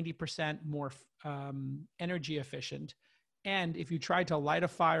 or 90% more energy efficient. And if you tried to light a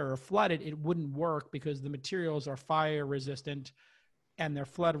fire or flood it, it wouldn't work because the materials are fire resistant and they're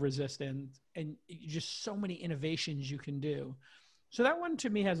flood resistant, and just so many innovations you can do. So that one to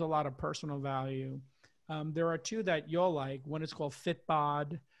me has a lot of personal value. There are two that you'll like. One is called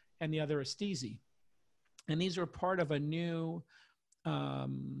Fitbod and the other is Steezy. And these are part of a new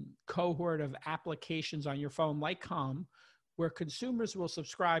cohort of applications on your phone like Calm, where consumers will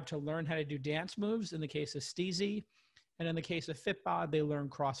subscribe to learn how to do dance moves in the case of Steezy, and in the case of Fitbod, they learn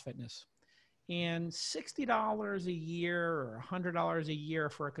cross fitness. And $60 a year or $100 a year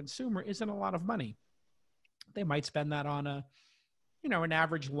for a consumer isn't a lot of money. They might spend that on an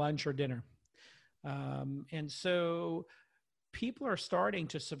average lunch or dinner. And so people are starting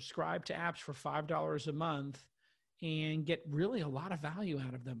to subscribe to apps for $5 a month and get really a lot of value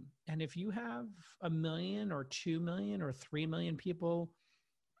out of them. And if you have 1 million or 2 million or 3 million people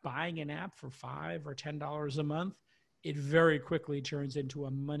buying an app for $5 or $10 a month, it very quickly turns into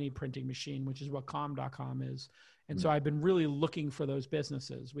a money printing machine, which is what Calm.com is. And so I've been really looking for those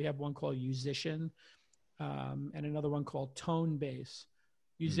businesses. We have one called Musician and another one called Tone Base.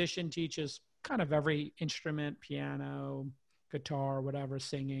 Musician teaches kind of every instrument, piano, guitar, whatever,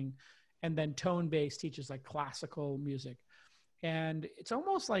 singing. And then Tone Base teaches like classical music. And it's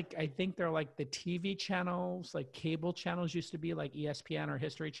almost like, I think they're like the TV channels, like cable channels used to be like ESPN or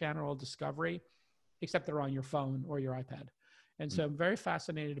History Channel or Discovery, except they're on your phone or your iPad. And so I'm very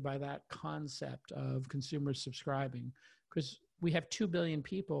fascinated by that concept of consumers subscribing, because we have 2 billion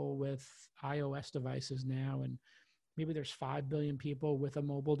people with iOS devices now, and maybe there's 5 billion people with a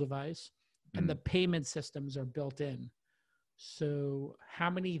mobile device, and the payment systems are built in. So how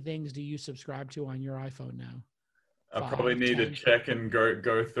many things do you subscribe to on your iPhone now? I probably need 10? To check and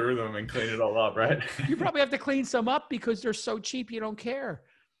go through them and clean it all up, right? You probably have to clean some up because they're so cheap you don't care.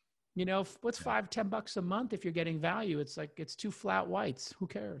 What's $5-10 a month if you're getting value? It's like it's 2 flat whites. Who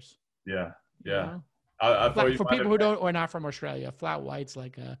cares? Yeah. I thought for people who don't or not from Australia, flat white's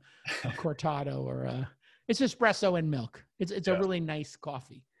like a cortado or it's espresso and milk. It's a really nice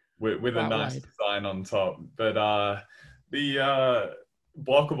coffee with a nice design on top. But the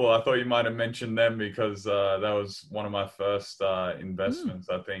Blockable, I thought you might have mentioned them because that was one of my first investments,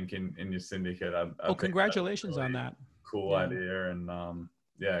 I think, in your syndicate. I congratulations really on that. Cool idea, and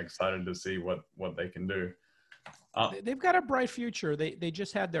excited to see what they can do. They've got a bright future. They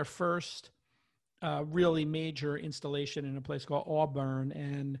just had their first really major installation in a place called Auburn,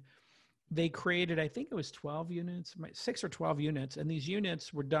 and they created, I think it was 12 units, 6 or 12 units, and these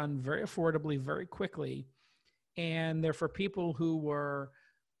units were done very affordably, very quickly, and they're for people who were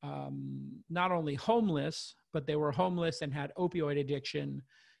not only homeless, but they were homeless and had opioid addiction.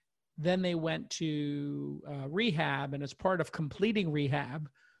 Then they went to rehab, and as part of completing rehab,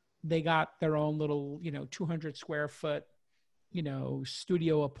 they got their own little, 200 square foot,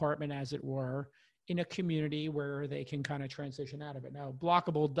 studio apartment, as it were, in a community where they can kind of transition out of it. Now,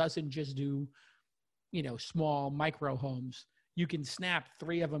 Blockable doesn't just do, small micro homes. You can snap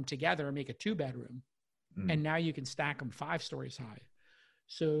 3 of them together and make a 2-bedroom. And now you can stack them 5 stories high.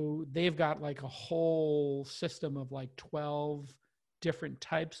 So they've got like a whole system of like 12 different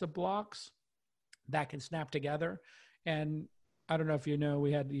types of blocks that can snap together. And I don't know if you know,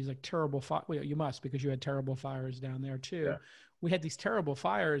 we had these like terrible well, you must, because you had terrible fires down there too. Yeah. We had these terrible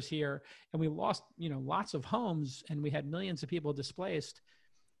fires here, and we lost, lots of homes, and we had millions of people displaced.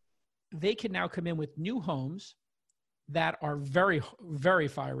 They can now come in with new homes that are very, very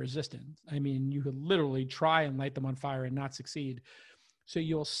fire resistant. I mean, you could literally try and light them on fire and not succeed. So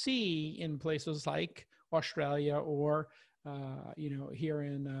you'll see in places like Australia or, here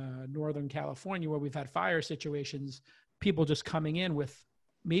in Northern California, where we've had fire situations, people just coming in with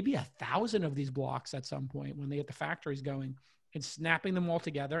maybe 1,000 of these blocks at some point when they get the factories going and snapping them all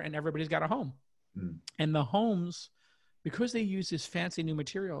together, and everybody's got a home. And the homes, because they use these fancy new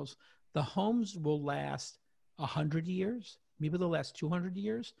materials, the homes will last 100 years, maybe they'll last 200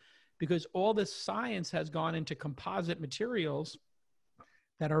 years, because all this science has gone into composite materials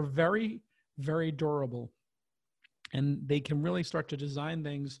that are very, very durable. And they can really start to design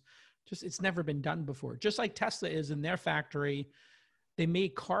things. It's never been done before. Just like Tesla is in their factory, they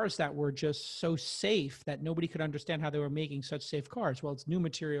made cars that were just so safe that nobody could understand how they were making such safe cars. Well, it's new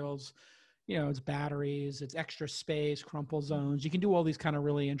materials, it's batteries, it's extra space, crumple zones. You can do all these kind of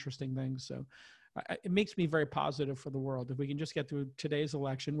really interesting things. So it makes me very positive for the world. If we can just get through today's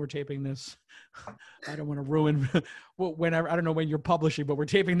election, we're taping this. I don't want to ruin whenever, I don't know when you're publishing, but we're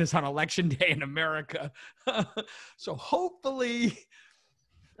taping this on election day in America. So hopefully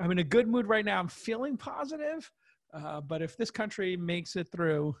I'm in a good mood right now. I'm feeling positive. But if this country makes it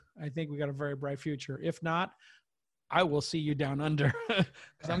through, I think we got a very bright future. If not, I will see you down under,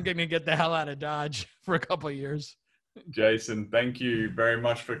 because I'm going to get the hell out of Dodge for a couple of years. Jason, thank you very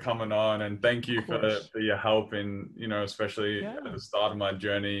much for coming on, and thank you for your help in, especially at the start of my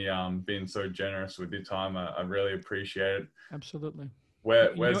journey, being so generous with your time. I really appreciate it. Absolutely.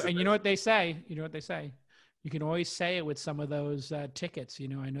 You know what they say? You can always say it with some of those tickets.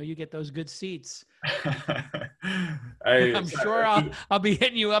 I know you get those good seats. I'm sure I'll be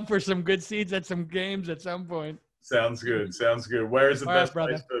hitting you up for some good seats at some games at some point. Sounds good. Where is the best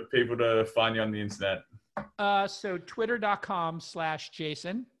place for people to find you on the internet? So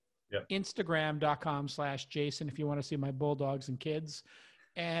twitter.com/Jason, Instagram.com/Jason if you want to see my bulldogs and kids,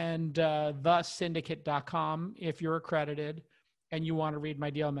 and thesyndicate.com if you're accredited and you want to read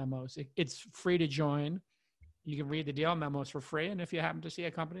my deal memos. It's free to join. You can read the deal memos for free. And if you happen to see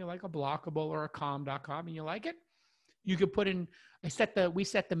a company like a Blockable or a Calm.com and you like it, you could put in, we set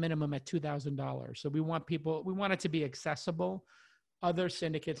the minimum at $2,000. So we want it to be accessible. Other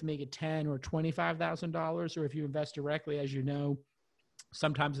syndicates make it $10,000 or $25,000. Or if you invest directly, as you know,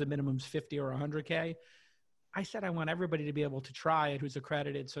 sometimes the minimum's $50,000 or $100,000. I said, I want everybody to be able to try it who's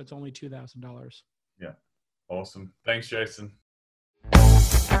accredited. So it's only $2,000. Yeah. Awesome. Thanks, Jason.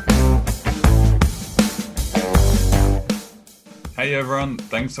 Hey everyone,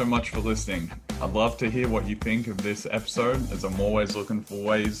 thanks so much for listening. I'd love to hear what you think of this episode, as I'm always looking for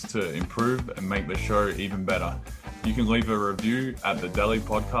ways to improve and make the show even better. You can leave a review at the Deli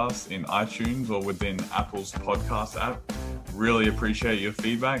Podcast in iTunes or within Apple's podcast app. Really appreciate your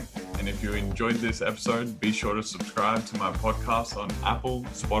feedback. And if you enjoyed this episode, be sure to subscribe to my podcast on Apple,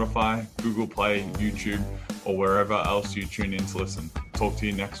 Spotify, Google Play, YouTube, or wherever else you tune in to listen. Talk to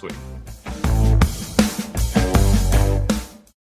you next week.